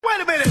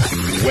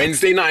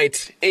Wednesday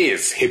night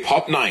is Hip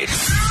Hop Night.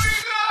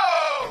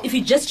 If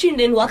you just tuned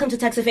in, welcome to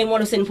Tuks FM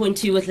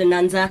 107.2 with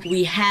Lenanza.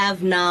 We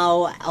have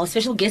now our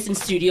special guest in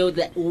studio,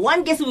 the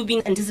one guest that we've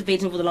been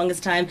anticipating for the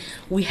longest time.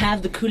 We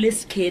have the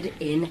coolest kid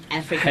in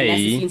Africa. Hey. Nice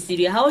to see you in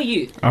studio. How are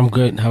you? I'm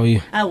good. How are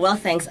you? Well,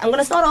 thanks. I'm going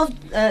to start off,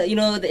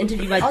 the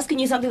interview by asking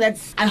you something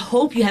that's, I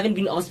hope you haven't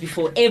been asked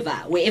before, ever,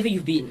 wherever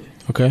you've been.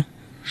 Okay.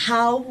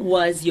 How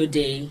was your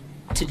day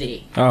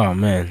today? Oh,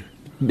 man.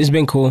 It's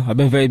been cool. I've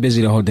been very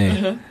busy the whole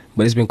day.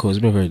 But it's been cool. It's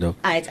been very dope.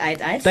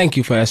 Aight. Thank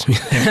you for asking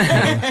me.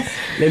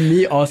 Let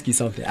me ask you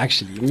something,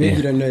 actually. Maybe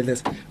you don't know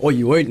this, or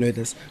you won't know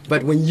this,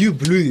 but when you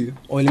blew,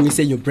 or let me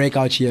say your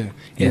breakout year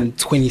in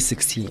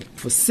 2016,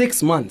 for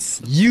 6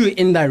 months, you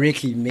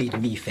indirectly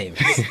made me famous.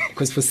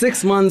 Because for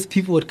 6 months,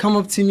 people would come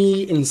up to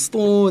me in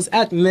stores,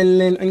 at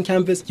Menlyn, on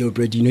campus. Yo,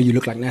 bro, do you know you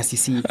look like Nasty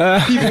C?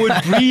 People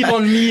would breathe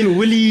on me in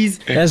Woolies.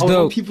 That's dope.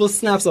 On people's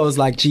snaps, I was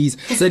like, geez.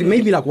 So it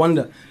made me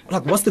wonder,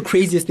 what's the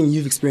craziest thing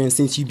you've experienced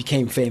since you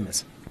became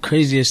famous?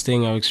 Craziest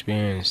thing I've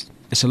experienced.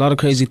 It's a lot of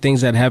crazy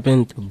things that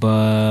happened,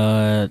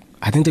 but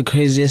I think the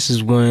craziest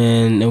is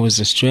when there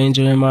was a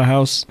stranger in my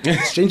house.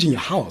 Stranger in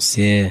your house?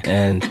 Yeah,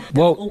 and,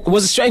 well, it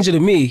was a stranger to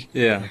me.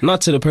 Yeah.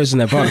 Not to the person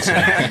that brought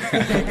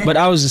it. But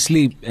I was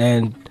asleep,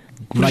 and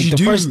like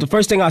the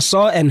first thing I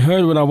saw and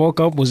heard when I woke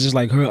up was just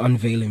like her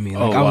unveiling me.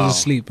 Like I was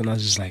asleep and I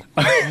was just like,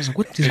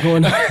 what is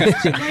going on?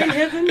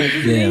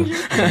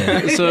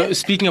 Yeah. So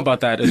speaking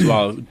about that as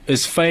well,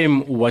 is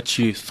fame what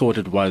you thought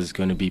it was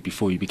going to be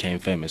before you became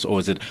famous, or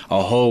is it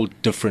a whole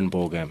different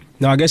ballgame?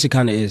 No, I guess it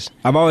kind of is.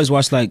 I've always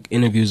watched like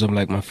interviews of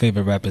like my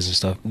favorite rappers and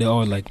stuff. They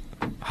all like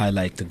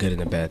highlight the good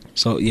and the bad.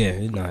 So yeah,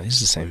 no, it's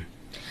the same.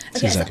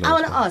 Okay, exactly, so I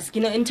want to ask,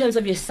 in terms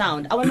of your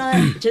sound, I want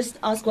to just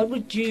ask, what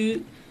would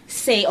you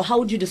say, or how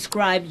would you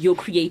describe your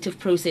creative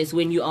process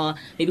when you are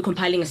maybe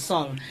compiling a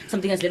song,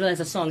 something as little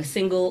as a song, a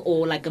single,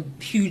 or like a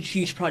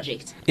huge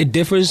project? It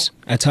differs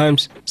at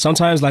times.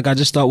 Sometimes like I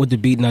just start with the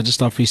beat and I just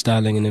start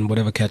freestyling, and then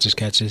whatever catches.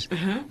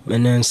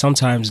 And then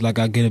sometimes like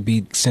I get a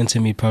beat sent to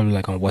me probably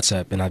like on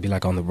WhatsApp, and I'd be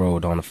like on the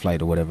road, on a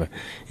flight or whatever,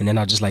 and then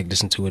I'll just like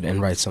listen to it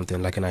and write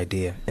something like an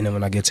idea, and then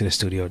when I get to the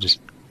studio, just...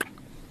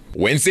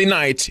 Wednesday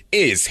night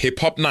is Hip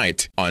Hop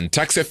Night on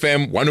Tuks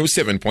FM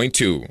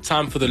 107.2.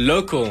 Time for the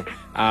local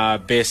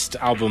best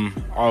album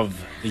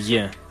of the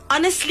year.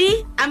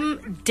 Honestly,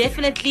 I'm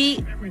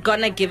definitely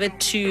gonna give it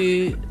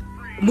to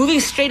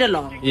Moving Straight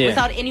Along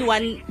without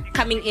anyone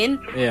coming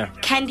in. Yeah.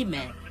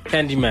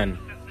 Candyman.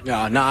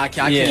 Yeah, no, I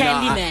can.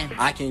 Candyman.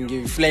 I can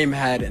give. Flame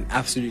had an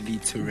absolutely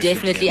terrific.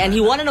 Definitely, and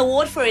he won an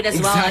award for it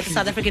as well at the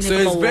South African Hip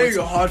Hop Awards. So it's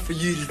very hard for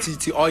you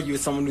to argue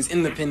with someone who's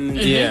independent.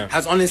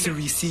 Has honestly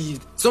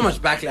received so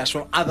much backlash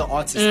from other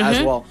artists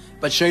as well.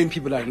 But showing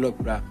people like, look,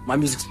 bruh, my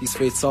music speaks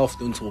for itself.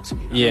 Don't talk to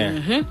me.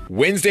 Yeah.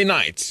 Wednesday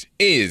night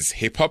is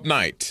Hip Hop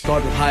Night.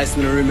 Start with Highest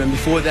in the Room, and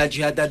before that,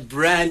 you had that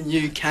brand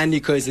new Candy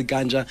Coated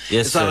Ganja.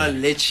 Yes, sir. I'll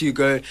let you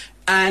go.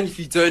 And if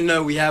you don't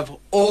know, we have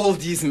all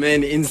these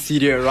men in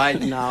studio right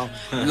now,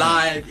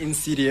 live in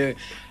studio.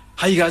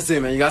 How you guys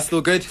doing, man? You guys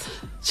still good?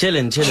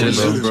 Chilling,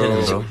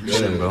 bro.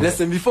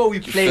 Listen, before we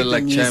play the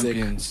like music,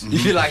 champions. you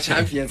feel like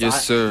champions.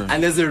 Yes, sir.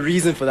 And there's a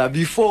reason for that.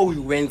 Before we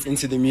went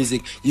into the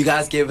music, you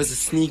guys gave us a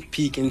sneak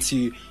peek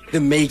into the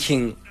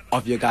making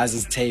of your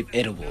guys' tape,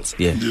 Edibles.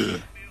 Yeah.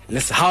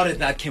 Listen, how did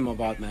that come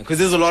about, man? Because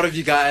there's a lot of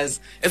you guys,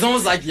 it's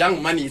almost like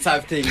Young Money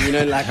type thing,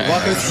 like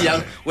welcome to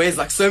Young, where it's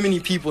like so many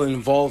people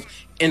involved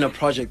in a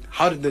project.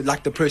 How did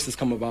the process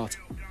come about?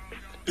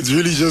 It's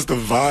really just a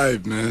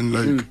vibe, man.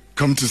 Like,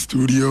 come to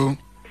studio,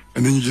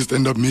 and then you just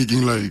end up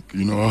making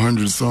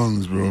 100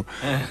 songs, bro.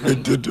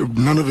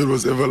 None of it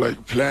was ever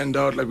like planned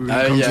out. Like we're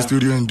gonna come to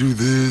studio and do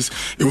this.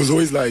 It was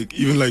always like,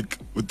 even like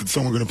with the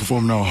song we're gonna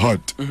perform now,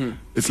 Hot.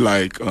 It's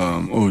like, did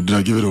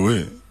I give it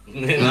away?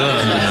 No,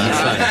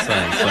 it's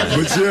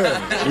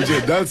fine. But yeah,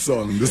 that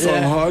song, the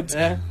song Hot,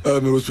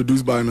 it was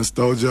produced by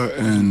Nostalgia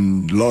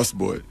and Lost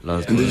Boy.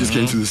 And they just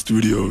came to the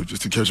studio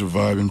just to catch a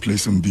vibe and play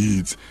some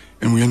beats.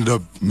 And we ended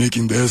up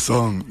making their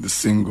song, the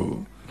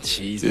single.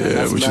 Jeez,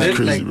 which is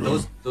crazy, bro.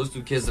 Those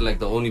two kids are like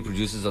the only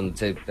producers on the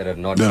tape that have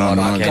not gone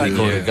on Candy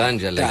Coated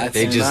Ganja. Like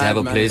they just have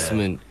a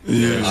placement.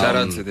 Yeah, shout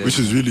out to them. Which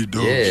is really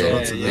dope. Yeah, shout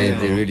out to them.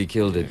 They really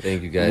killed it.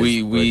 Thank you guys.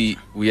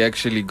 We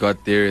actually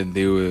got there and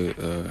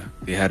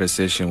they had a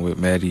session with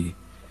Maddie.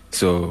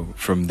 So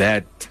from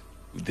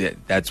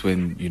that's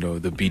when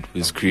the beat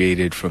was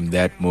created. From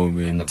that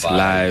moment,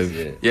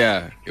 live.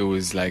 Yeah, it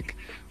was like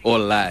all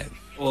live.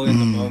 All in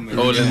the moment.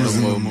 All in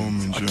the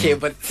moment. Okay,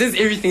 but since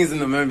everything's in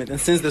the moment and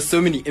since there's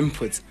so many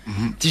inputs,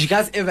 did you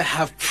guys ever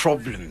have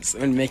problems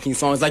when making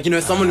songs? Like,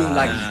 someone who's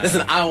like,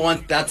 listen, I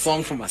want that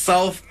song for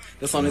myself.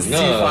 The song is too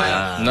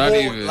fire. Not or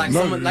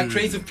even. Like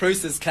creative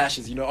process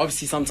clashes.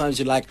 Obviously sometimes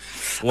you're like,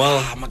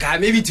 my guy,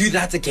 maybe do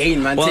that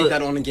again, man. Take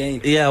that on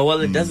again. Yeah, well,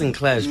 it doesn't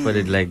clash, but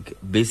it like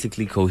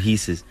basically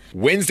coheses.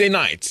 Wednesday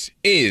night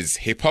is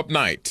Hip Hop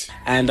Night.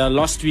 And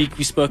last week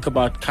we spoke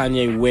about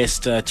Kanye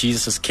West,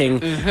 Jesus is King.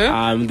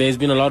 There's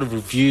been a lot of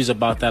reviews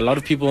about that. A lot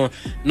of people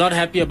not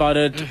happy about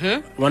it.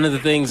 One of the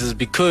things is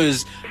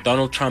because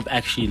Donald Trump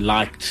actually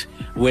liked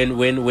when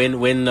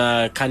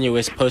Kanye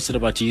West posted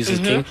about Jesus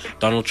King,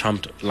 Donald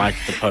Trump liked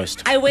the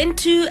post. I went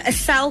to a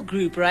cell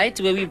group, right,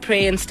 where we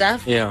pray and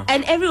stuff. Yeah.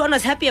 And everyone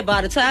was happy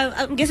about it. So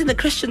I'm guessing the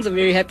Christians are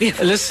very happy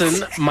about it.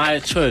 Listen, my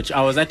church,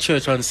 I was at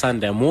church on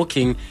Sunday. I'm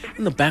walking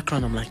in the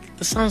background. I'm like,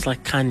 this sounds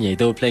like Kanye.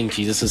 They were playing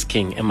Jesus is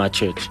King in my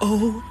church.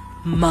 Oh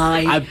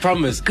my I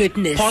promise.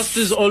 goodness.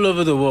 Pastors all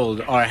over the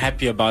world are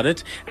happy about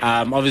it.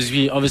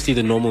 Obviously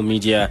the normal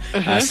media,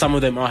 some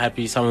of them are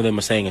happy, some of them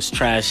are saying it's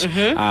trash.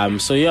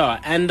 So yeah,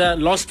 and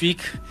last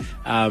week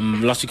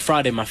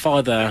Friday, my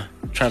father,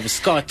 Travis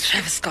Scott,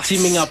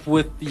 teaming up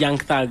with Young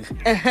Thug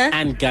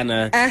and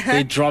Gunna,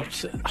 they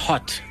dropped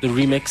Hot, the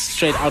remix,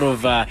 straight out of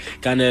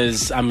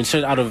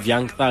straight out of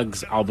Young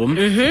Thug's album.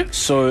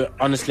 So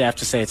honestly, I have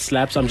to say it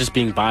slaps. I'm just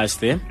being biased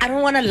there. I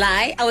don't want to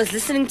lie. I was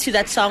listening to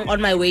that song on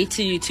my way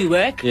to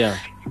work. Yeah.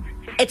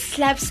 It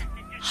slaps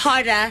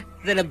harder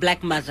than a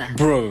black mother.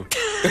 Bro.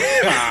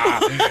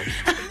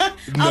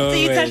 After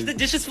you touch the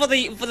dishes for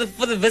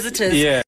the visitors. Yeah.